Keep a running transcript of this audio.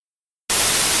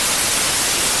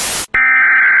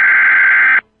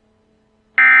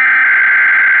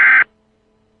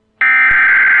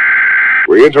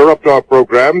We interrupt our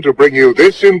program to bring you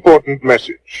this important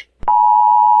message.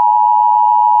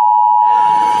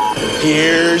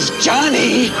 Here's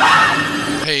Johnny!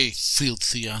 Hey,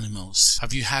 filthy animals.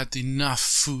 Have you had enough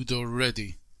food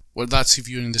already? Well, that's if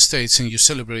you're in the States and you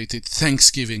celebrated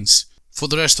Thanksgivings. For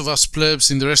the rest of us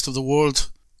plebs in the rest of the world,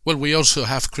 well, we also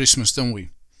have Christmas, don't we?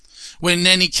 Well, in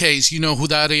any case, you know who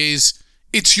that is.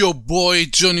 It's your boy,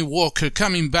 Johnny Walker,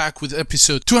 coming back with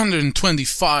episode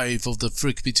 225 of the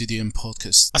Freak BTDM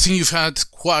podcast. I think you've had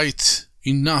quite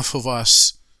enough of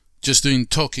us just doing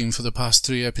talking for the past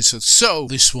 3 episodes. So,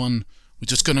 this one, we're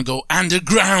just gonna go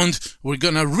underground. We're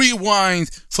gonna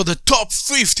rewind for the top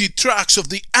 50 tracks of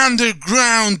the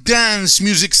underground dance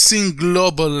music scene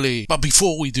globally. But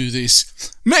before we do this,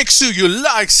 make sure you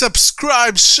like,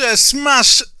 subscribe, share,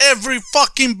 smash every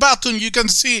fucking button you can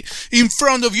see in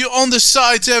front of you on the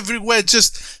sides everywhere.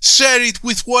 Just share it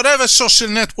with whatever social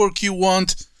network you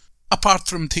want, apart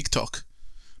from TikTok.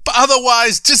 But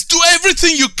otherwise, just do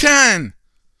everything you can.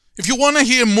 If you want to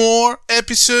hear more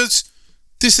episodes,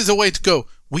 this is the way to go.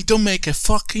 We don't make a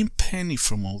fucking penny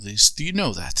from all this. Do you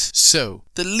know that? So,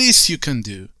 the least you can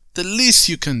do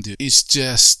is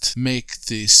just make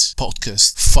this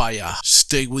podcast fire.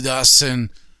 Stay with us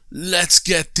and let's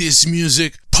get this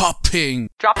music popping.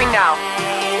 Dropping now.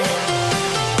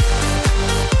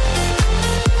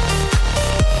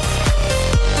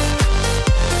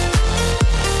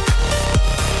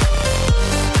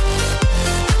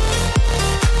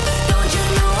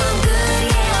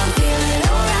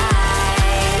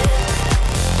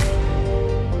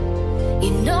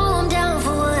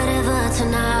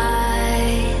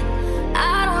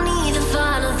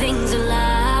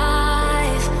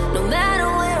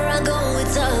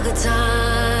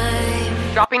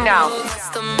 Dropping now.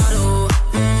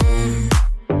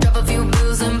 Drop a few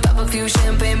bills and pop a few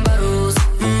champagne bottles.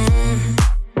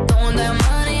 Throwing that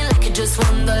money like you just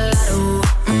won the lotto.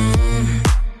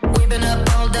 We've been up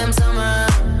all damn summer,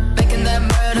 making that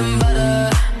bread and butter.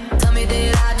 Tell me,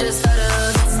 did I just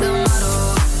stutter? That's the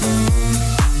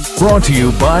motto. Brought to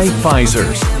you by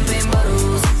Pfizer.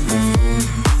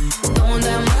 Throwing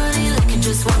that money like you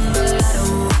just won the lotto.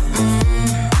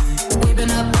 We've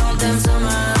been up all damn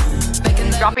summer.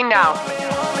 Dropping now.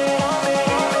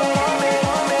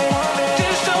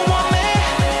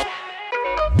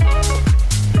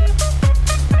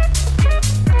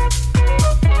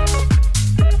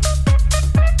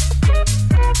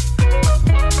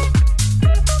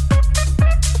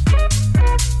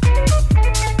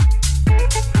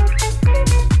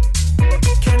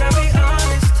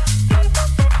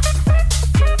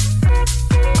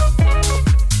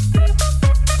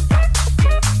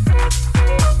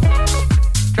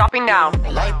 Dropping now. I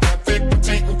like that thick,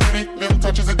 petite, and pretty, little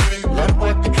touches of ditty. Let it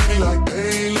work the kitty like,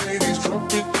 hey ladies,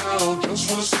 drop it down. Just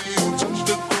wanna see you touch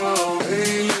the ground.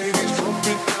 Hey ladies, drop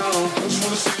it down. Just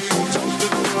wanna see you touch the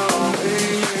ground.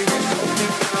 Hey ladies, drop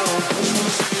it down. Just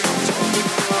wanna see you touch the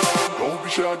ground. Don't be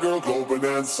shy, girl, go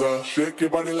bonanza. Shake your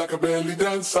body like a belly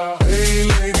dancer. Hey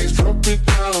ladies, drop it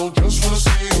down. Just wanna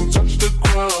see you touch the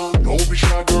ground. Don't be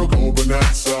shy, girl, go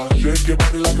bonanza. Shake your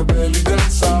body like a belly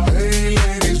dancer. Hey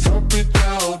ladies, drop it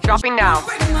down. Dropping now.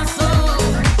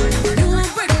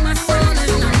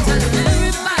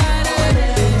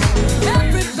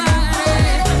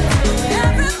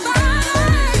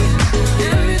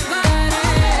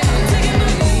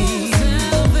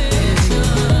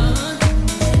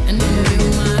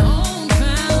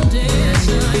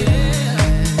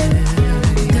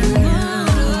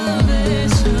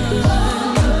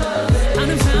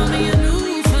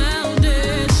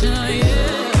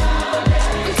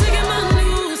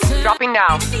 Dropping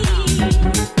now.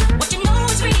 What you know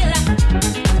is real,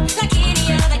 like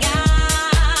any other guy.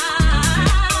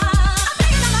 I'm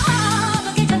begging the Lord,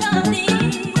 forget your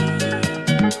loving.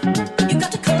 You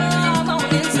got to come on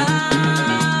inside.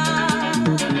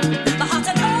 My heart's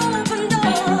an open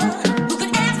door. Who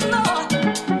could ask for more?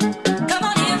 Come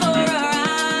on in for a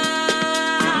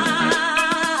ride.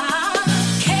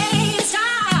 Can't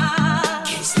stop.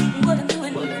 What I'm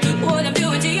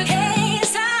doing to you can't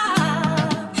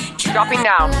stop. Dropping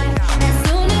now. As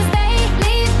soon as they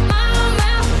leave my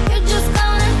mouth, you're just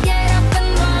gonna get up and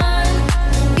run.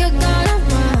 You're gonna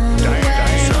run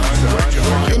away.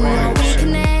 You know we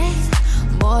connect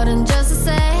more than just a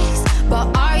sex,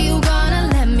 but are you gonna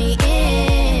let me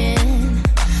in?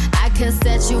 I could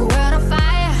set your world on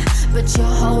fire, but you're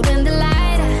holding the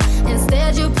lighter.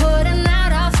 Instead, you're putting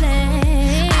out a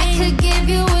flame. I could give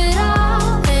you it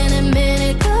all, and a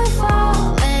minute could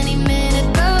fall, any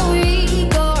minute, but we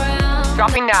go round.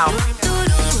 Dropping now.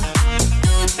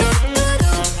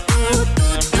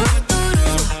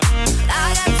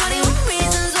 I got 21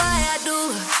 reasons why I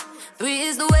do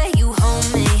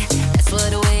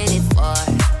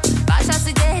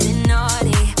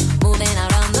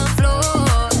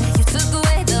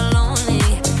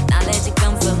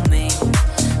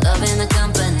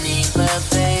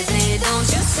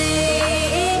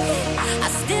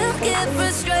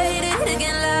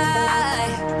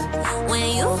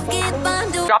You keep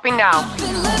on doing. Dropping down.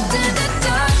 Been left in the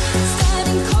dark,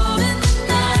 standing cold in the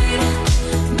night.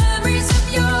 Memories of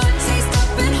your taste,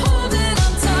 I've been holding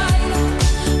on tight.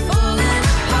 Falling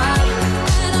apart,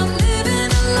 and I'm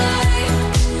living a lie.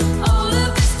 All of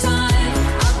this time,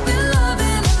 I've been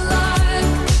loving a lie.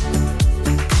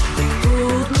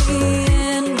 Pulled me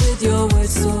in with your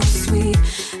words so sweet.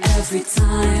 Every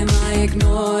time I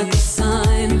ignore the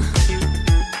sign.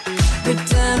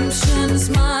 Redemption's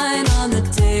mine on the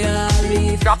day I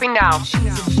leave. Dropping down.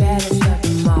 She's the baddest of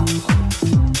them all.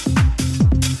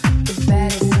 The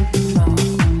baddest of them all.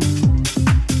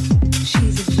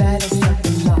 She's the baddest of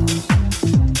them all.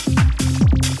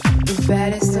 The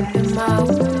baddest of them all.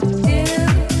 Do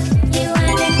you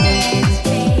wanna dance,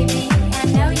 baby? I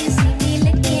know you see me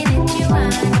looking at you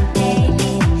on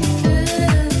daily.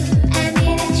 Ooh, I'm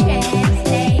in a trance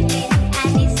lately. I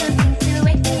need something to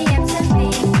wake me up,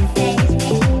 something to phase me.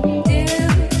 Do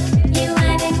you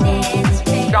wanna dance,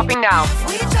 baby? Dropping down.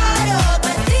 We tried up,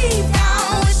 but deep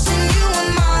down, wishing you were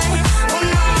mine. Oh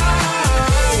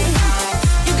mine.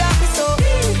 You got me so.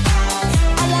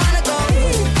 I wanna go.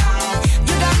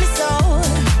 You got me so.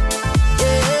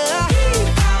 Yeah.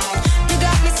 You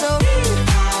got me so.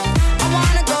 I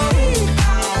wanna go.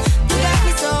 You got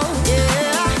me so.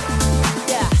 Yeah.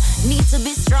 Yeah. Need to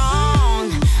be strong.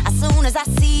 As soon as I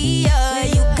see you,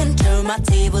 you can turn my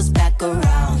tables back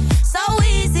around. So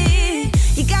easy.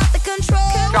 You got the control.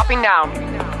 Dropping down.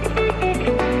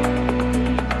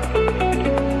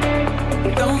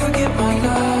 Don't forget my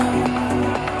love.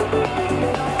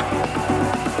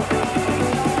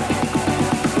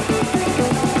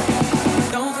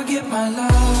 Don't forget my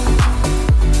love.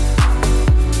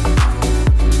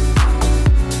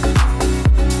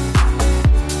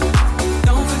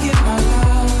 Don't forget my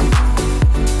love.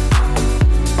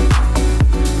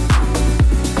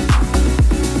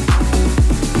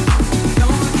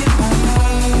 Don't forget my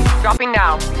love. Dropping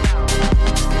down.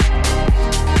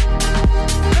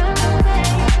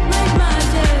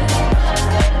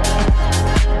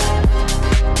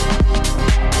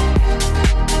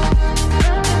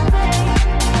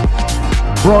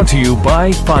 Brought to you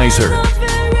by Pfizer.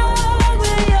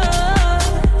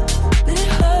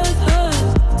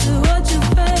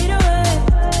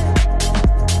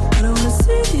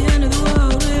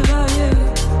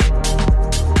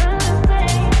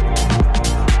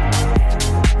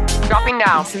 Dropping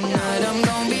down. Tonight I'm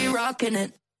gonna be rocking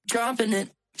it, dropping it.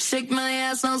 Shake my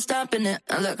ass, I'm stopping it.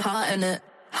 I look hot in it,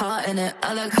 hot in it.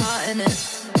 I look hot in it.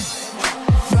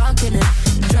 Rocking it,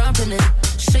 dropping it.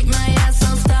 Shake my ass,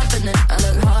 I'm stopping it. I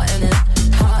look hot in it,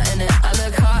 hot in it. I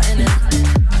look hot in it.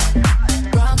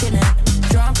 Rocking it,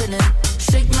 dropping it.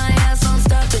 Shake my ass, I'm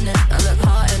stopping it. I look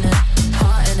hot in it,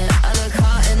 hot in it. I look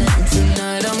hot in it.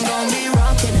 Tonight I'm gonna be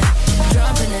rocking it,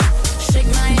 dropping it. Shake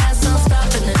my ass, I'm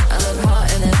stopping it. I look hot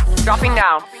in it. Dropping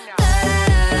down.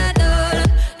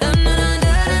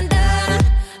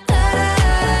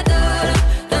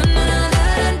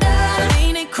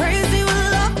 Ain't it crazy what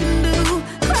love can do?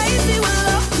 Crazy what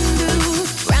love can do.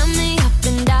 Round me up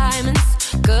in diamonds,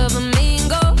 cover me in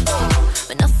gold,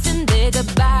 but nothing they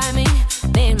could buy me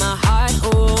made my heart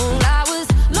whole. I was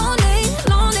lonely,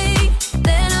 lonely,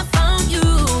 then I found you.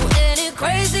 Ain't it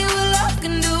crazy what love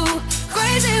can do?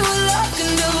 Crazy what love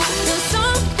can do. Can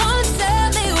someone tell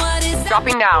me what is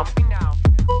Dropping down.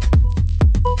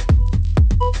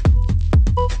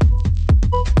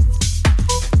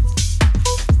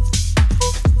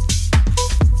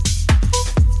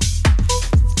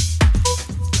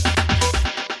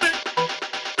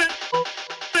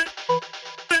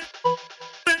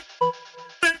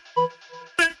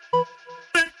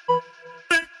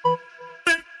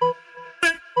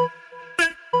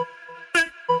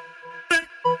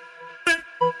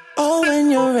 Oh, when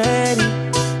you're ready,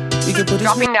 we can put this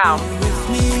Dropping down. with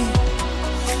me.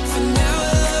 For now,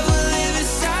 love will live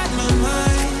inside my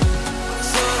mind.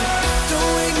 So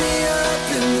don't wake me up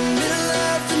in the middle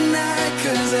of the night,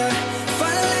 'cause I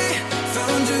finally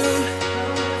found you.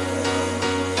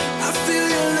 I feel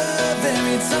your love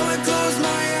every time I close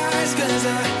my eyes, 'cause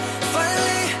I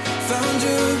finally found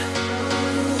you.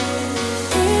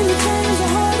 In the times the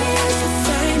hardest, I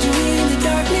find you in the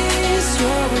darkness.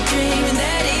 You're a dream and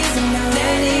that is enough.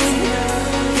 That is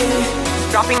enough.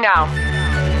 Yeah. Dropping down.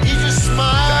 He just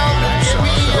smiled and gave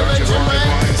me a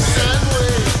Vegemite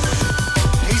sandwich.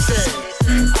 He said,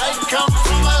 I come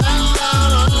from a land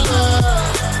down under,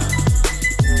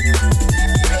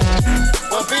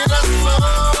 where Peter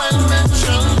slow and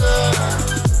mentioned.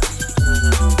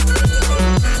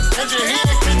 Can you hear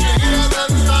the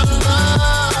thunder?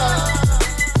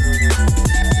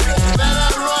 You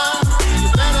better run, you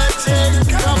better take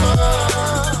cover.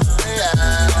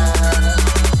 Yeah.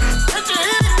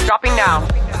 Dropping down.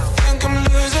 think I'm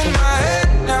losing my head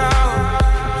now.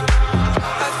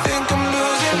 I think I'm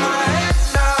losing my head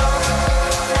now.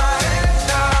 My head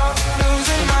now.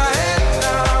 Losing my head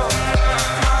now.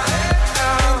 My head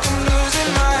now. I think I'm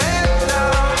losing my head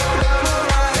now.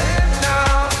 My head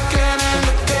now. Again and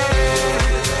again.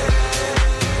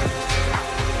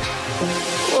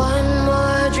 One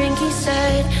more drink, he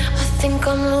said. I think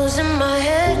I'm losing my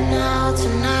head now.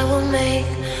 Tonight we'll make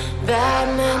bad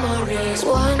memories.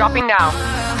 One Dropping down.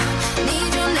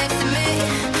 Need you next to me.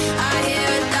 I hear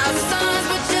 1,000 songs,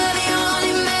 but you're the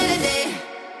only melody.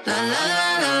 La la la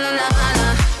la la la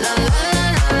la la la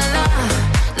la la la la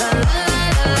la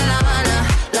la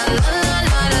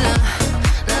la la.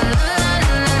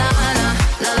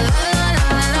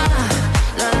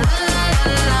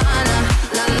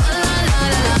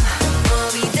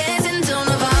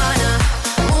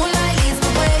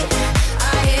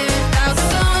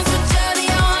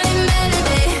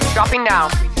 Dropping down.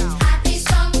 happy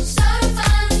song, so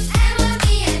fun. MOD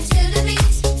to the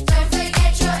beat. Don't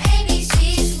forget your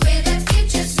ABCs. We're the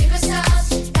future superstars.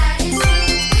 That is who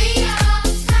we are.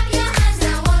 Clap your hands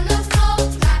now on the floor.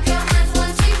 Clap your hands, 1,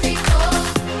 2, 3, 4.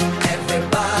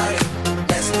 Everybody,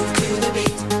 let's move to the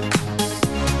beat.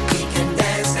 We can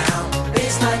dance now,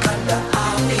 bassline under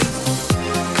our feet.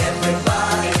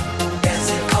 Everybody,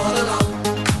 dancing all along.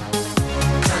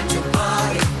 Time to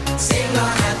party, sing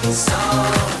our happy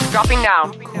song. Dropping down.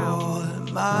 Call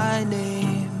my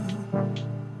name.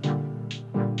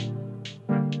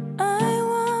 I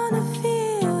wanna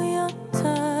feel your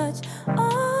touch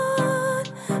on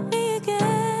me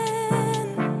again.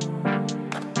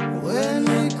 When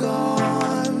you're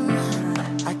gone,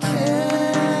 I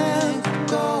can't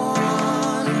go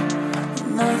on.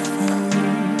 Nothing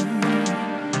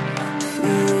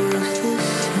feels the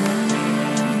same.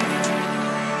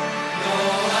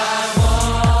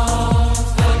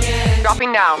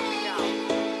 Dropping down.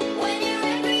 When you're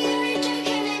angry, you're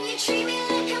joking, and you treat me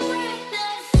like I'm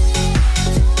reckless.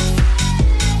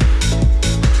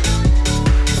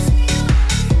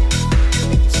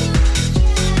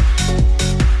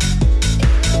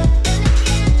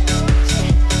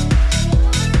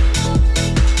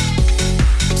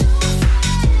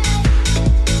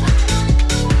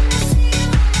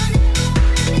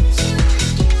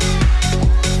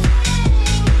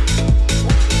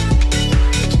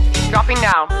 Dropping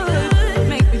down.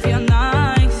 Make me feel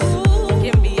nice.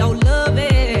 Give me your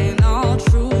loving all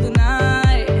through the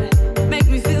night. Make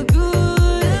me feel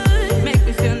good. Make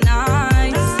me feel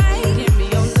nice. Give me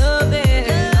your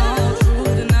loving all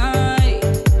through the night.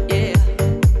 Yeah.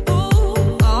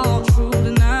 All through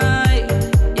the night.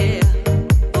 Yeah.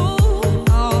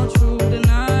 All through the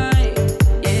night.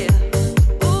 Yeah.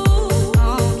 All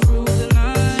through the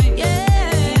night.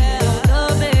 Yeah.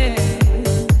 Loving.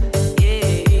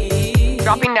 Yeah.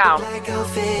 Dropping down. Like a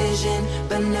vision,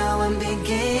 but now I'm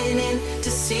beginning to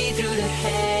see through the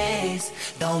haze.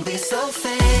 Don't be so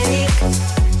fake.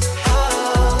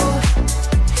 Oh,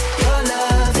 your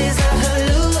love is a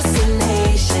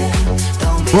hallucination.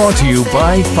 Don't be Brought to you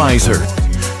by Pfizer.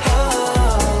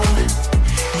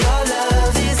 Your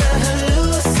love is a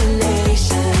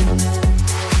hallucination.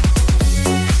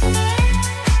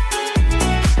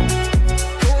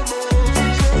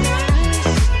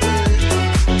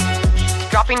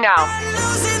 Dropping down.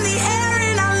 Losing the air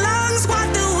in our lungs. What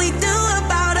do we do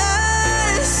about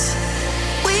us?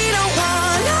 We don't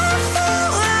wanna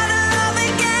fall out of love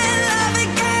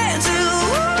again, too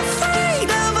afraid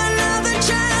of another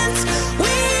chance.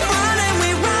 We run and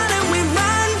we run and we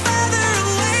run further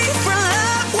away from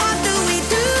love. What do we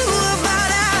do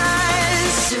about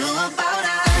us? Do about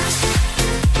us?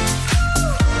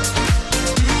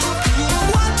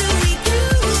 What do we do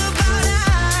about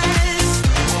us?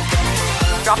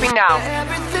 Dropping down.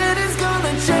 Everything is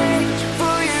gonna change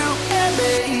for you and me.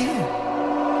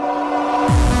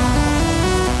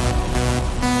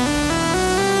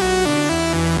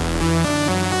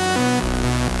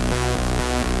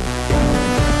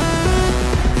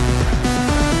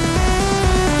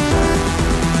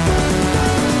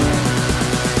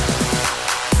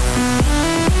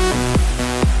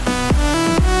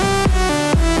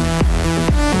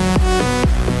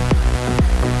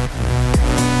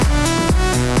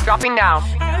 Dropping down.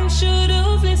 I should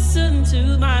have listened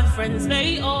to my friends,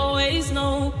 they always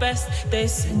know best. They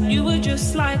said you were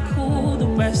just like all the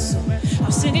rest, so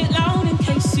I'll sing it loud in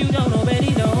case you don't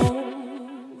already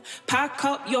know. Pack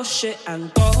up your shit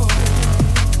and go.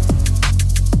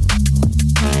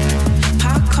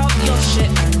 Pack up your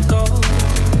shit and go.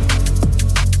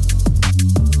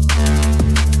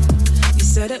 You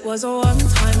said it was a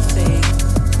one-time thing.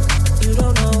 You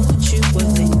don't know what you were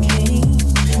thinking.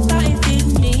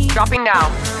 Dropping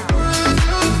down.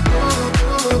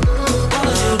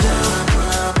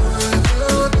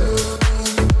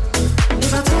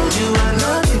 If I told you I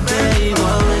love you, babe,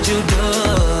 what would you do?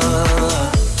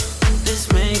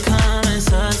 This may come as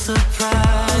a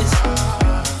surprise,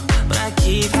 but I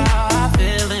keep how I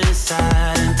feel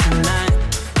inside. And tonight,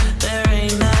 there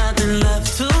ain't nothing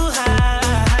left to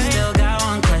hide. Still got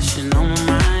one question on my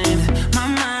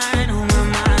mind, on my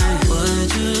mind.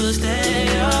 Would you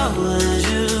stay or would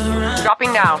you run?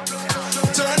 Dropping down.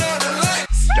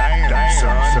 Damn,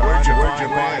 son, where'd you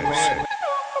find this?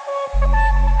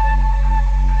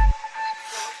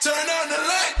 Turn on the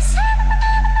lights.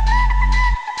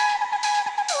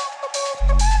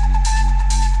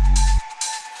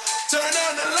 Turn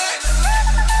on the lights.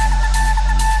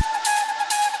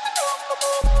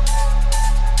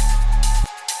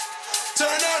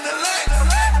 Turn on the lights.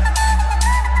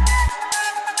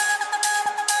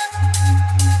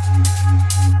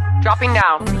 Dropping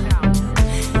down.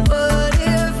 What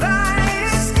if I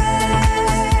stay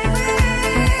with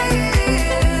you?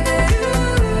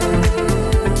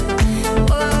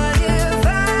 What if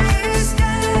I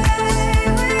stay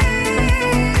with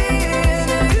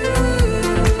you?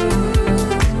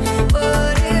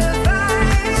 What if I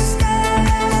stay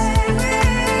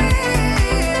with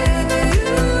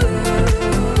you?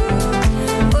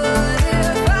 What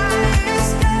if I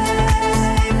stay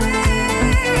with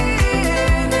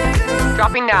you?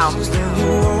 Dropping down. You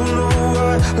won't know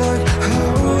why. Like,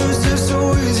 how is this so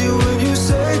easy when you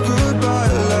say goodbye?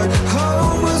 Like,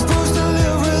 how am I supposed to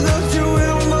live without you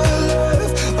in my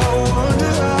life? I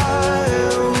wonder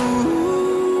how.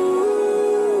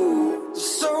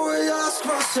 So I ask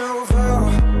myself how,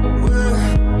 where,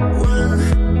 when,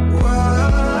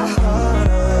 why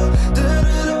did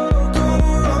it all go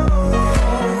wrong?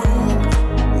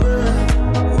 Where,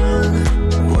 when,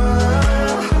 why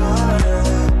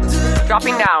did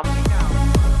Dropping down.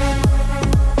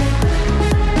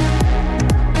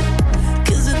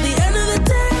 Cause at the end of the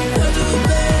day, I'll do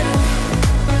better.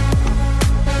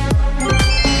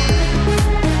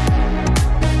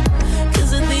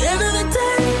 Cause at the end of the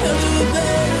day, I'll do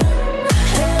better.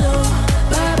 Hello,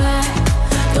 bye bye.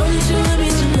 Don't need you with me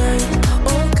tonight.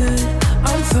 All good,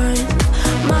 I'm fine.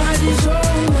 My heart is your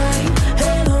mind.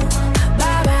 Hello,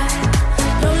 bye bye.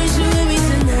 Don't need you with me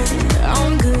tonight.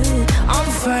 I'm good, I'm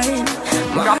fine.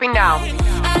 Dropping down.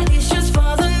 And it's just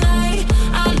for the night.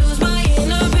 I lose my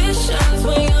inhibitions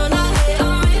when you're not here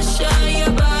on mission.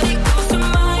 Your body goes to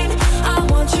mine. I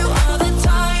want you all the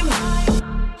time.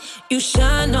 You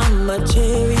shine on my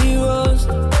cherry rose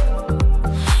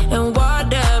and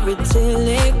water it till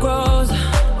it grows.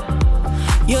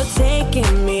 You're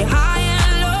taking me high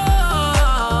and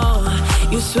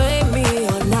low. You sway me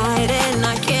all night and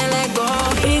I can't let go.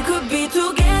 We could be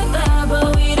together,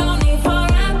 but we don't need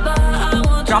forever. I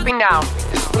want you. Dropping down.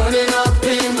 Running up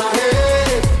in my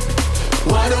head.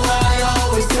 Why do I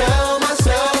always tell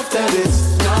myself that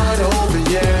it's not over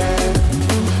yet?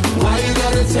 Why you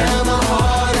gotta tear my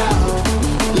heart out?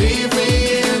 Leave me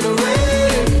in the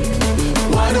red.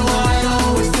 Why do I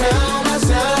always tell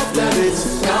myself that it's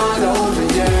not over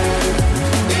yet?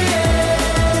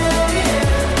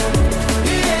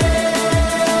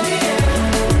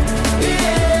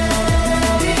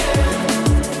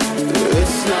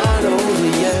 It's not over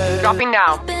yet. Dropping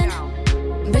down.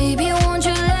 Baby, won't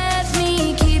you let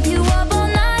me keep you up all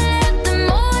night? Let the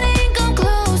morning come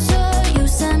closer. You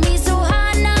set me so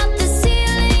high, now the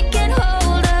ceiling can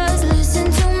hold us.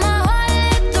 Listen to my heart,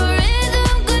 let the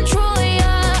rhythm control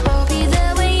ya. I'll be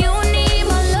there when you need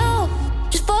my love.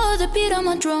 Just follow the beat of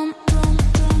my drum.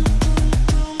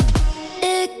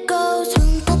 It goes.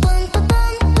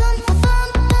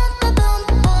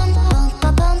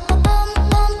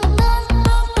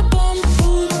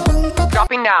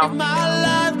 Dropping down. My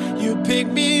life, you pick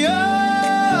me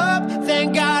up.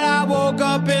 Thank God I woke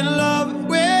up in love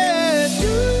with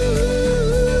you.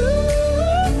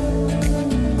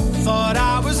 Thought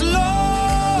I was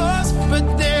lost,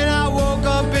 but then I woke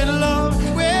up in love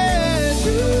with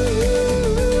you.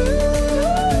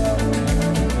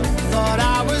 Thought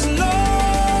I was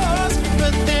lost,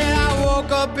 but then I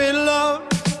woke up in love.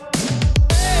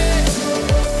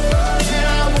 Then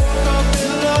I woke up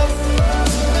in love.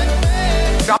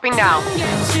 Dropping down.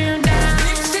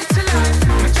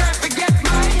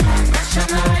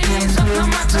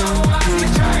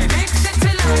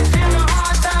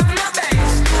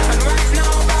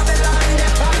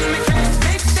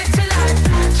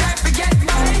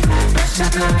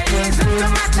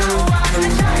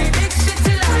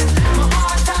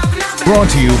 Brought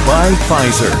to you by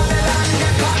Pfizer.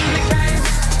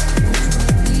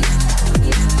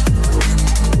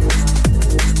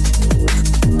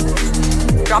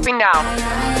 down.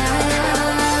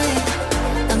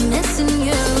 I'm missing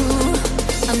you.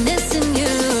 I'm missing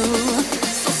you.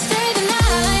 So stay the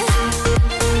night.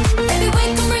 Baby, we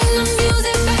can bring the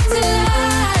music back to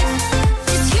life.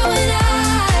 Just you and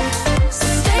I. So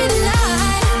stay the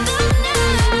night.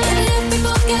 And if we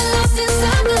both get lost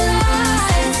inside the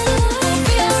lights, we'll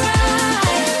be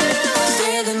alright.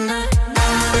 Stay the night.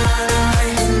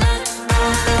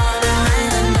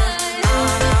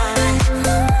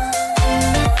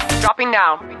 Dropping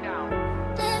down.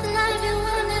 Live the life you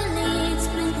wanna lead.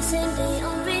 Spend the same day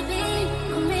on repeat,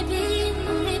 on repeat,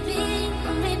 on repeat,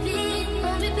 on repeat,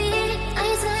 on repeat.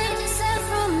 Isolate yourself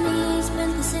from me.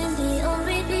 Spend the same day on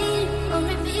repeat, on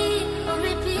repeat, on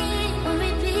repeat, on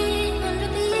repeat, on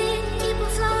repeat. Keep on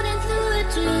floating through a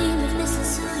dream. If this is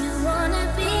who you wanna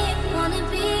be, wanna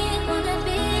be, wanna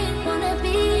be, wanna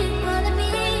be, wanna be.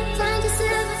 Find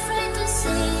yourself afraid to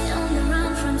say on the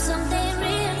run from something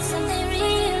real, something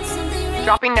real, something real.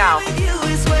 Dropping down. You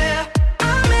is where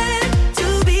I'm meant to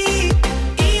be.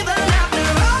 Even after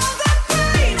all the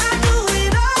pain, I do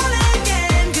it all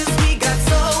again. 'Cause we got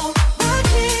so much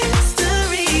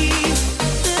history.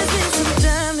 There's been some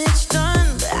damage done,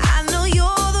 but I know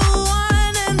you're the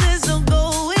one, and there's no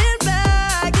going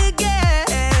back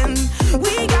again.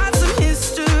 We got some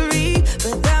history,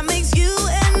 but that makes you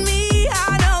and me.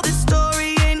 I know the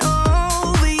story ain't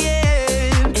over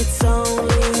yet. It's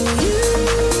only you.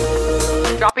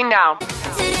 Dropping down.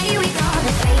 Today we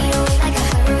gonna fade away like a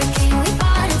hurricane. We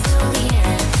fought until the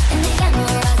end. In the end,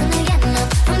 we're rising again up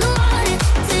from the water.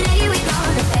 Today we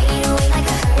gonna fade away like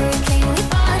a hurricane. We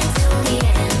fought until the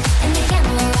end. In the end,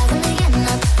 we're rising again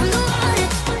up from the water.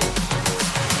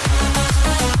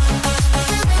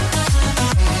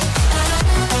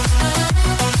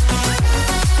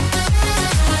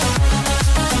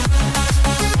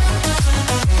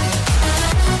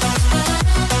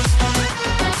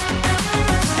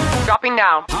 Dropping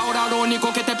down. Ahora lo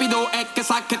único que te pido es que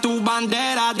saques tu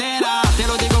bandera, te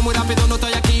lo digo muy rápido, no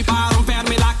estoy aquí para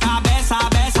romperme la cabeza,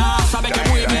 besa. Sabes que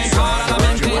muy bien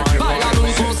claramente, bailar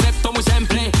un concepto muy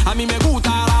simple. A mí me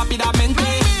gusta rápidamente.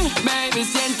 Baby,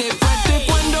 siente fuerte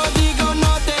cuando digo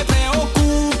no te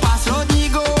preocupas. Lo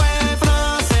digo en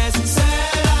francés,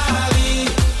 c'est la vie.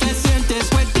 Te sientes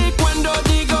fuerte cuando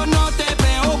digo no te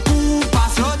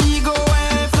preocupas. Lo digo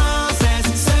en francés,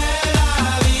 c'est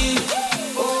la vie.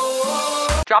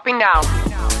 Dropping down.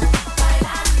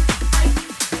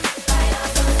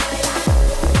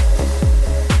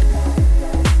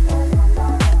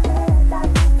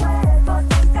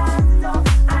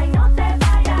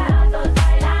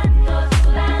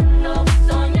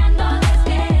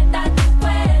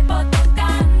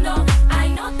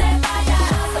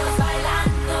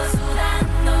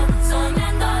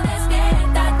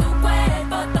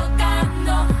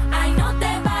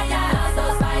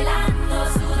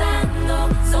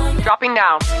 Dropping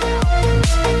down.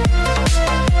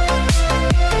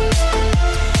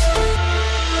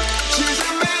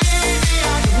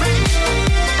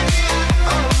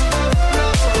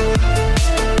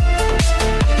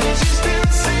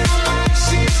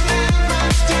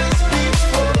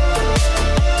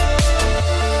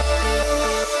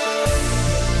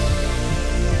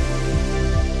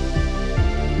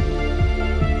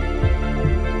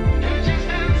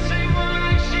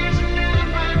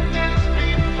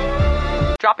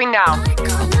 Dropping down.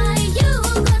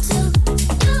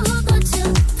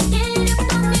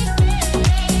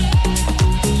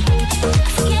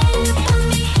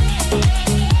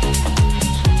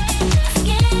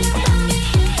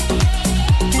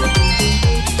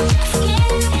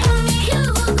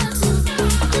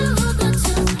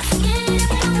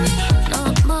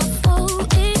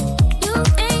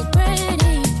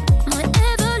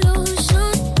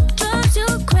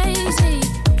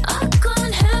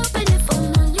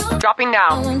 Dropping down.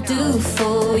 I won't do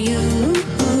for you.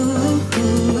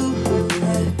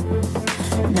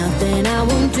 Nothing I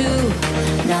won't do.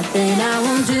 Nothing I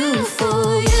won't do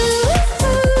for you.